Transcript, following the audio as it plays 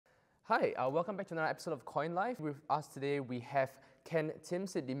Hi, welcome back to another episode of Coinlive. With us today, we have Ken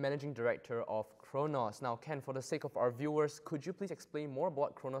Timsit, the Managing Director of Cronos. Now, Ken, for the sake of our viewers, could you please explain more about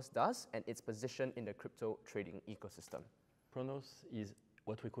what Cronos does and its position in the crypto trading ecosystem? Cronos is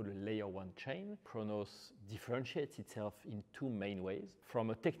what we call a layer one chain. Cronos differentiates itself in two main ways. From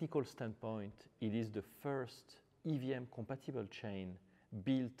a technical standpoint, it is the first EVM compatible chain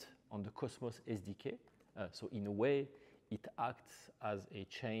built on the Cosmos SDK. So in a way, it acts as a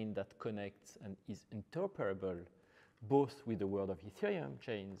chain that connects and is interoperable both with the world of Ethereum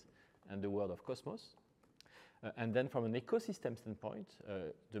chains and the world of Cosmos. And then from an ecosystem standpoint,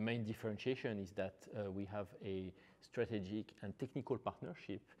 the main differentiation is that we have a strategic and technical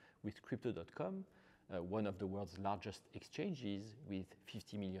partnership with Crypto.com, one of the world's largest exchanges with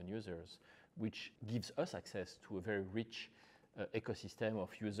 50 million users, which gives us access to a very rich ecosystem of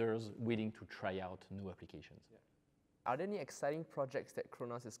users willing to try out new applications. Yeah. Are there any exciting projects that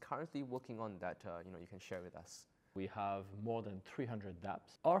Cronos is currently working on that you can share with us? We have more than 300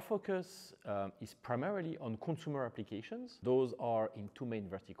 dApps. Our focus is primarily on consumer applications. Those are in two main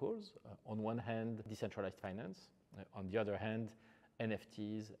verticals. On one hand, decentralized finance. On the other hand,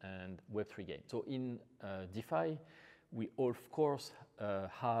 NFTs and Web3 games. So in DeFi, we of course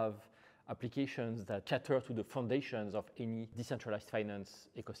have applications that cater to the foundations of any decentralized finance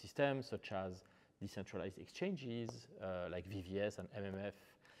ecosystem, such as decentralized exchanges like VVS and MMF,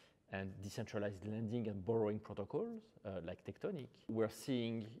 and decentralized lending and borrowing protocols like Tectonic. We're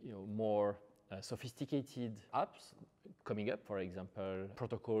seeing more sophisticated apps coming up, for example,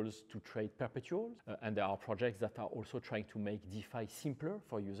 protocols to trade perpetuals. And there are projects that are also trying to make DeFi simpler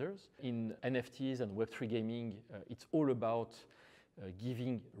for users. In NFTs and Web3 gaming, it's all about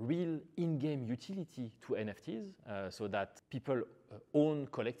giving real in-game utility to NFTs so that people own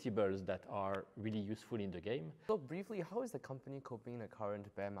collectibles that are really useful in the game. So briefly, how is the company coping in the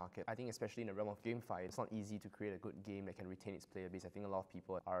current bear market? I think especially in the realm of GameFi, it's not easy to create a good game that can retain its player base. I think a lot of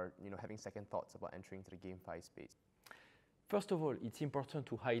people are having second thoughts about entering into the GameFi space. First of all, it's important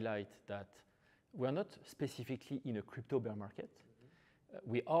to highlight that we're not specifically in a crypto bear market.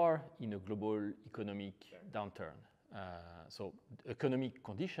 We are in a global economic downturn. So economic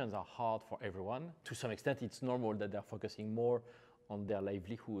conditions are hard for everyone. To some extent, it's normal that they're focusing more on their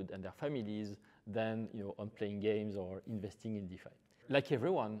livelihood and their families than on playing games or investing in DeFi. Like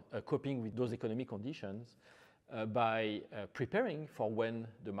everyone, coping with those economic conditions by preparing for when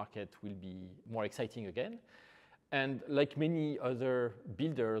the market will be more exciting again. And like many other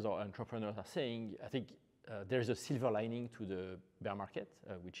builders or entrepreneurs are saying, I think there's a silver lining to the bear market,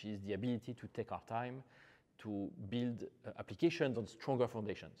 which is the ability to take our time to build applications on stronger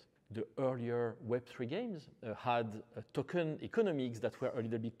foundations. The earlier Web3 games had token economics that were a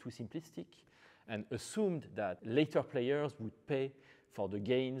little bit too simplistic and assumed that later players would pay for the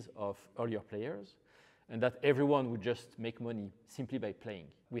gains of earlier players and that everyone would just make money simply by playing.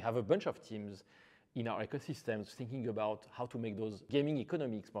 We have a bunch of teams in our ecosystems thinking about how to make those gaming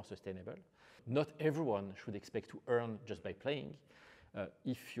economics more sustainable. Not everyone should expect to earn just by playing.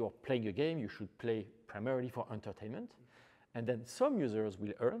 If you're playing a game, you should play primarily for entertainment. And then some users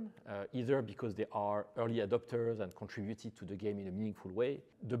will earn, either because they are early adopters and contributed to the game in a meaningful way.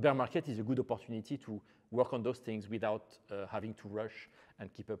 The bear market is a good opportunity to work on those things without having to rush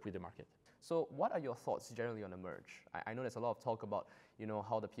and keep up with the market. So what are your thoughts generally on the merge? I know there's a lot of talk about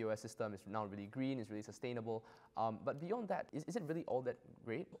how the POS system is now really green, is really sustainable. But beyond that, is it really all that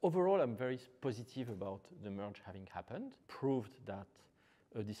great? Overall, I'm very positive about the merge having happened. Proved that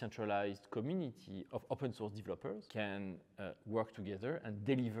a decentralized community of open source developers can work together and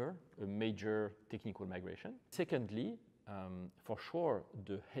deliver a major technical migration. Secondly, for sure,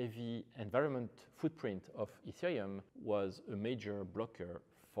 the heavy environment footprint of Ethereum was a major blocker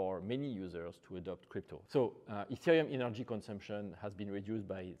for many users to adopt crypto. So Ethereum energy consumption has been reduced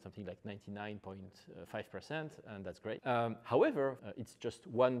by something like 99.5%, and that's great. However, it's just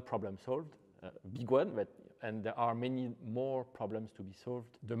one problem solved, big one, and there are many more problems to be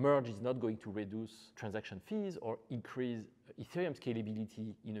solved. The merge is not going to reduce transaction fees or increase Ethereum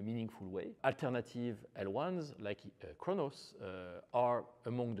scalability in a meaningful way. Alternative L1s like Cronos are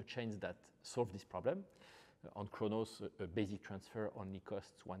among the chains that solve this problem. On Cronos, a basic transfer only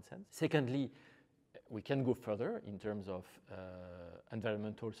costs 1 cent. Secondly, we can go further in terms of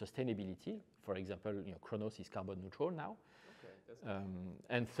environmental sustainability. For example, Cronos is carbon neutral now. Okay, that's nice.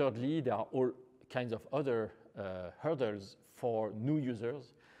 And thirdly, there are all kinds of other hurdles for new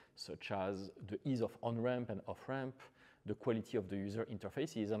users, such as the ease of on-ramp and off-ramp, the quality of the user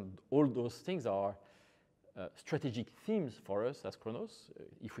interfaces, and all those things are strategic themes for us as Cronos,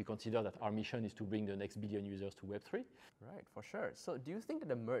 if we consider that our mission is to bring the next billion users to Web3. Right, for sure. So do you think that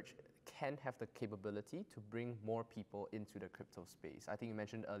the merge can have the capability to bring more people into the crypto space? I think you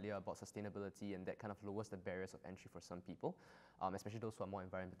mentioned earlier about sustainability, and that kind of lowers the barriers of entry for some people, especially those who are more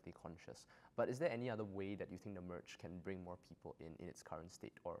environmentally conscious. But is there any other way that you think the merge can bring more people in its current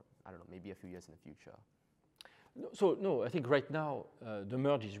state, or I don't know, maybe a few years in the future? No, I think right now the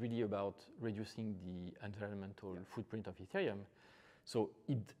merge is really about reducing the environmental footprint of Ethereum. So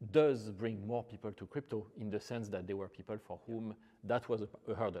it does bring more people to crypto in the sense that there were people for whom that was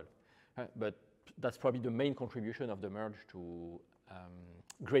a hurdle. But that's probably the main contribution of the merge to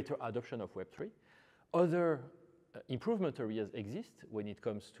greater adoption of Web3. Other improvement areas exist when it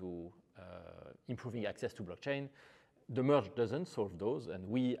comes to improving access to blockchain. The merge doesn't solve those, and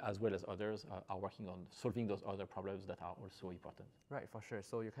we, as well as others, are working on solving those other problems that are also important. Right, for sure.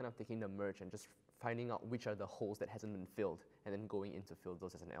 So you're kind of taking the merge and just finding out which are the holes that hasn't been filled, and then going in to fill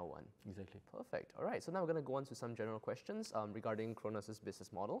those as an L1. Exactly. Perfect. All right, so now we're going to go on to some general questions regarding Cronos'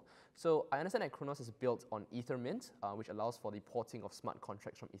 business model. So I understand that Cronos is built on Ethermint, which allows for the porting of smart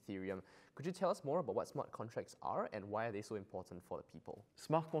contracts from Ethereum. Could you tell us more about what smart contracts are and why are they so important for the people?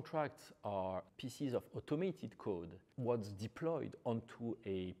 Smart contracts are pieces of automated code. What's deployed onto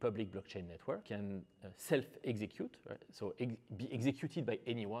a public blockchain network can self-execute, right? So be executed by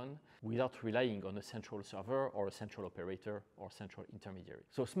anyone without relying on a central server or a central operator or central intermediary.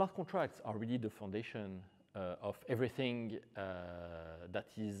 So smart contracts are really the foundation of everything that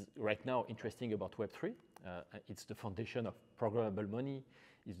is right now interesting about Web3. It's the foundation of programmable money.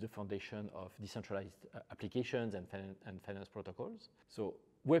 It's the foundation of decentralized applications and finance protocols. So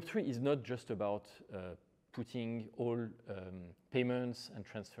Web3 is not just about putting all payments and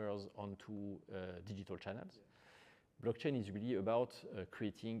transfers onto digital channels. Blockchain is really about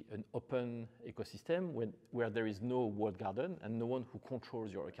creating an open ecosystem where there is no walled garden and no one who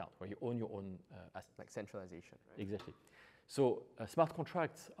controls your account, where you own your own assets. Like centralization, right? Exactly. So smart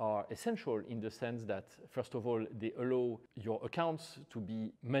contracts are essential in the sense that, first of all, they allow your accounts to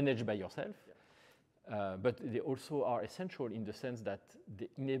be managed by yourself, but they also are essential in the sense that they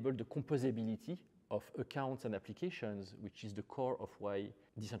enable the composability of accounts and applications, which is the core of why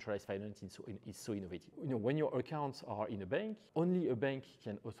decentralized finance is so innovative. When your accounts are in a bank, only a bank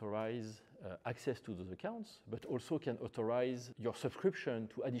can authorize access to those accounts, but also can authorize your subscription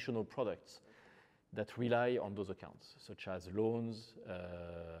to additional products that rely on those accounts, such as loans,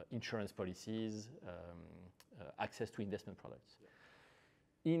 insurance policies, access to investment products.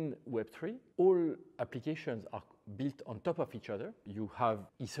 In Web3, all applications are built on top of each other. You have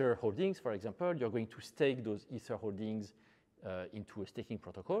Ether holdings, for example. You're going to stake those Ether holdings into a staking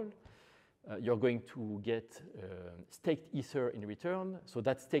protocol. You're going to get staked Ether in return. So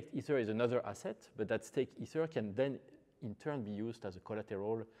that staked Ether is another asset, but that staked Ether can then in turn be used as a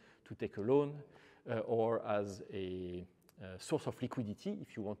collateral to take a loan or as a source of liquidity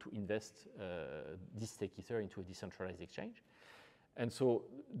if you want to invest this staked Ether into a decentralized exchange. And so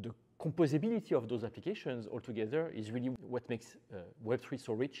the composability of those applications altogether is really what makes Web3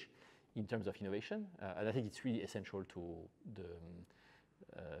 so rich in terms of innovation. And I think it's really essential to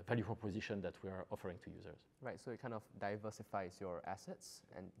the value proposition that we are offering to users. Right, so it kind of diversifies your assets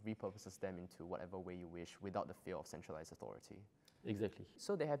and repurposes them into whatever way you wish without the fear of centralized authority. Exactly.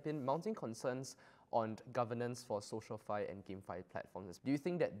 So there have been mounting concerns on governance for SocialFi and GameFi platforms. Do you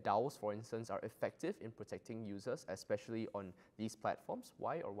think that DAOs, for instance, are effective in protecting users, especially on these platforms?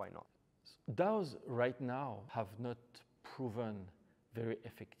 Why or why not? DAOs right now have not proven very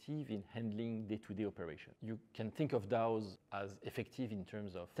effective in handling day-to-day operation. You can think of DAOs as effective in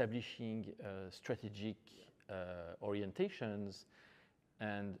terms of establishing strategic orientations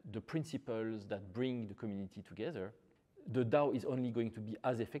and the principles that bring the community together. The DAO is only going to be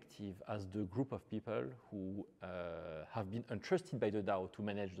as effective as the group of people who have been entrusted by the DAO to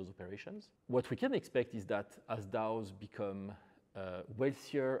manage those operations. What we can expect is that as DAOs become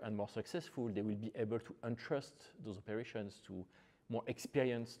wealthier and more successful, they will be able to entrust those operations to more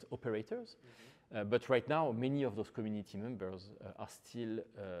experienced operators. But right now, many of those community members are still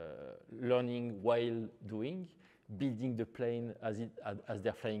learning while doing, building the plane as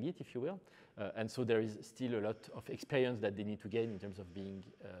they're flying it, if you will. And so there is still a lot of experience that they need to gain in terms of being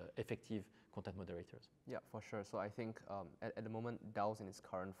effective content moderators. Yeah, for sure. So I think at the moment, DAOs in its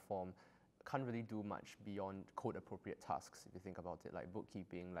current form can't really do much beyond code-appropriate tasks, if you think about it, like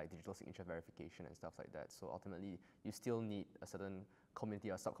bookkeeping, like digital signature verification and stuff like that. So ultimately, you still need a certain community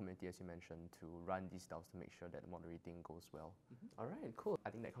or sub-community, as you mentioned, to run these DAOs to make sure that the moderating goes well. All right, cool.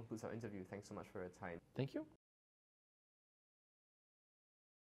 I think that concludes our interview. Thanks so much for your time. Thank you.